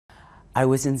I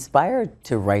was inspired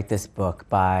to write this book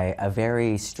by a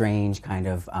very strange kind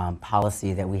of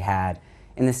policy that we had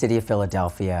in the city of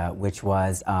Philadelphia, which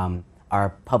was our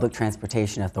public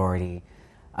transportation authority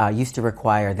used to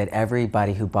require that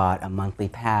everybody who bought a monthly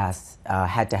pass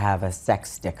had to have a sex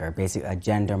sticker, basically a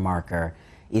gender marker,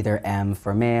 either M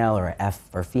for male or F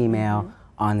for female,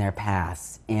 on their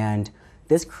pass. And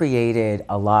this created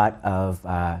a lot of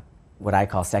what I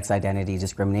call sex identity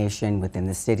discrimination within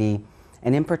the city.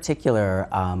 And in particular,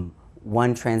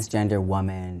 one transgender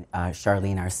woman,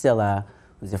 Charlene Arcilla,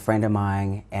 who's a friend of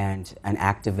mine and an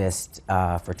activist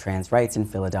for trans rights in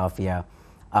Philadelphia,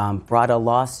 brought a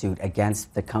lawsuit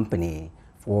against the company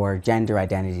for gender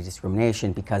identity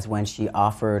discrimination because when she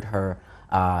offered her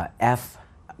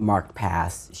F-marked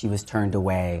pass, she was turned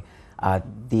away.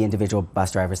 The individual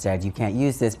bus driver said, "You can't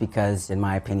use this because, in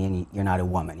my opinion, you're not a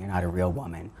woman, you're not a real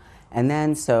woman." And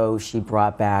then so she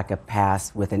brought back a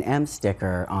pass with an M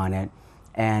sticker on it,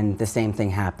 and the same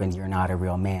thing happened, "You're not a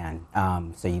real man,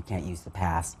 so you can't use the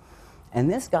pass." And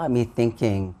this got me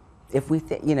thinking, if we,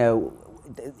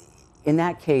 in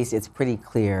that case, it's pretty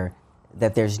clear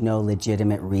that there's no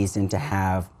legitimate reason to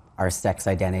have our sex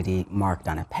identity marked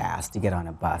on a pass to get on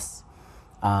a bus.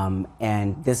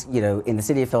 And this, in the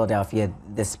city of Philadelphia,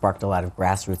 this sparked a lot of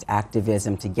grassroots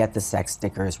activism to get the sex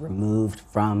stickers removed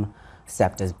from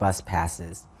SEPTA's bus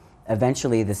passes.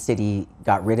 Eventually, the city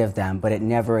got rid of them, but it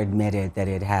never admitted that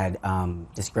it had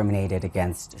discriminated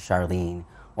against Charlene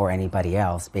or anybody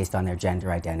else based on their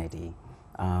gender identity.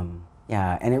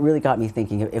 Yeah, and it really got me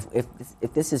thinking,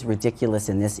 if this is ridiculous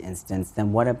in this instance,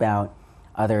 then what about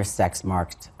other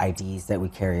sex-marked IDs that we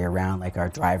carry around, like our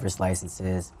driver's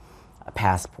licenses,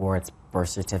 passports, birth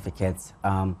certificates?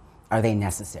 Are they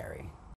necessary?